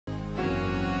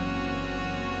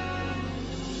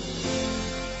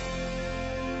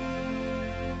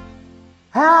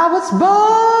I was born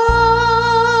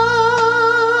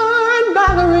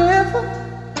by the river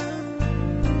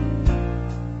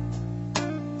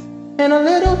in a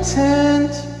little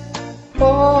tent,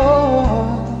 oh,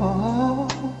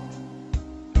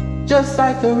 just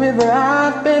like the river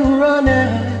I've been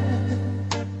running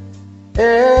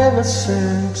ever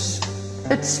since.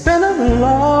 It's been a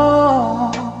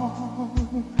long,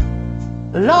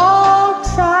 long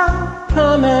time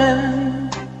coming,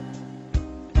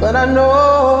 but I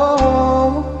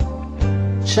know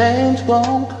change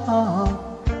gon' come.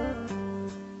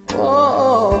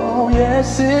 Oh,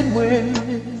 yes it will.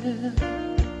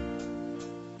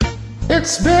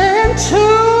 It's been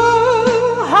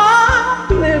too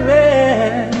hard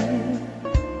living,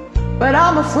 but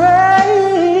I'm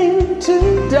afraid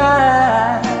to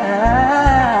die,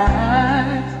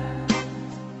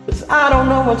 'cause I don't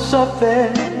know what's up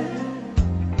there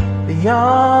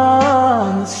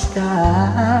beyond the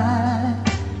sky.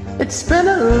 It's been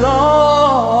a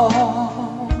long,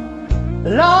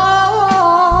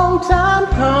 long time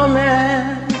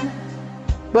coming,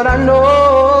 but I know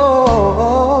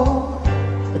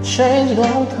a change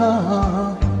gon'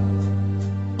 come.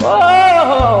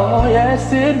 Oh,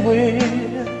 yes it will.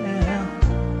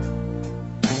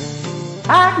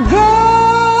 I go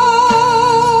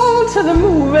to the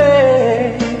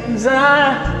movies,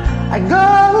 I go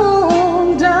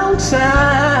downtown,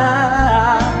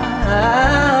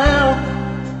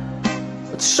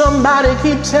 but somebody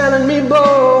keep telling me,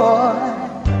 boy,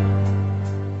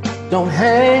 don't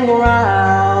hang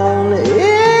around.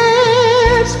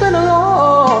 It's been a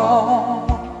long,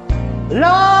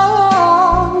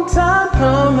 long time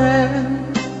coming,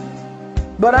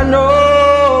 but I know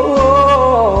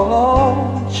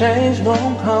change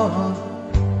gon' come.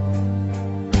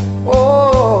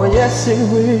 Oh, yes it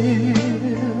will.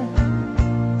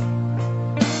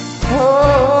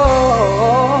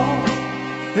 Oh,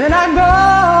 then I go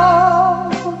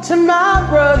to my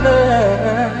brother.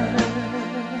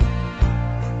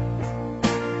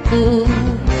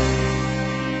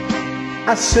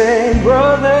 I say,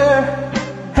 brother,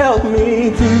 help me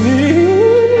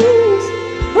please.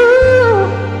 Ooh,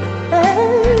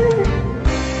 hey.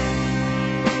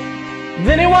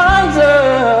 Then he winds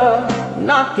up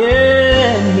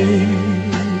knocking me.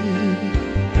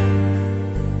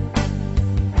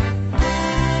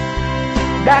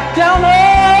 Back down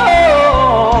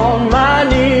on my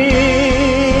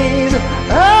knees.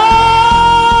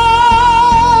 Oh,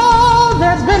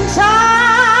 there's been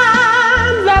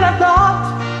times that I thought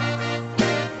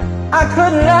I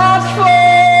couldn't last for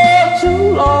too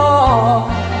long,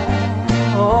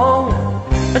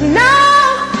 but now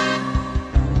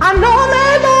I know I'm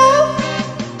able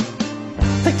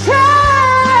to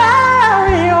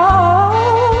carry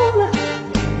on.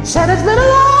 Said it's been a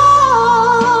long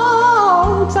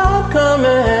time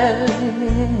coming.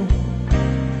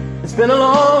 It's been a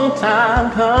long time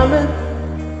coming,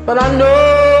 but I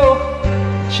know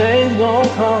change gon'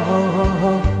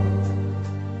 come.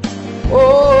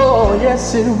 Oh,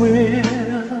 yes it will.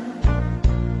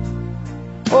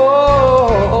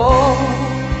 Oh,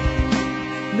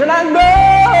 then I go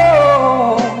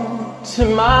to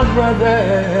my brother.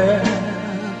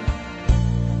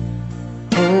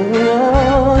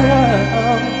 Oh,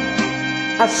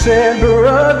 I said,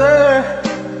 brother,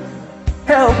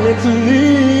 help me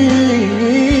please,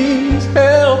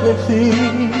 help me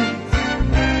please.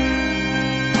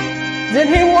 Then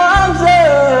he winds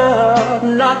up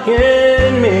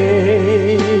knocking me.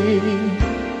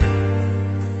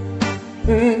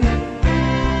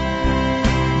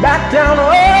 Back down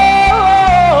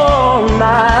on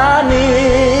my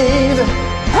knees.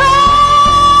 Oh,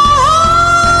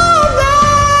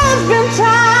 there's been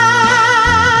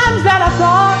times that I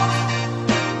thought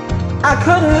I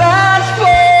couldn't last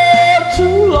for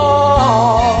too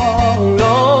long.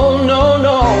 No, no,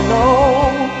 no, no.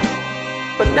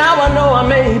 But now I know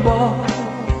I'm able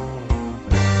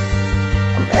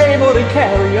to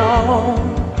carry on.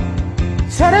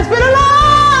 Said it's been a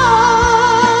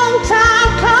long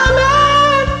time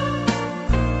coming,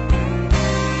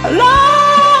 a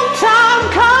long time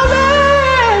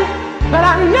coming, but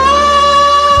I know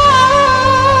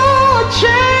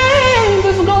change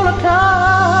is gonna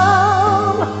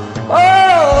come.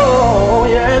 Oh,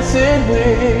 yes it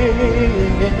will.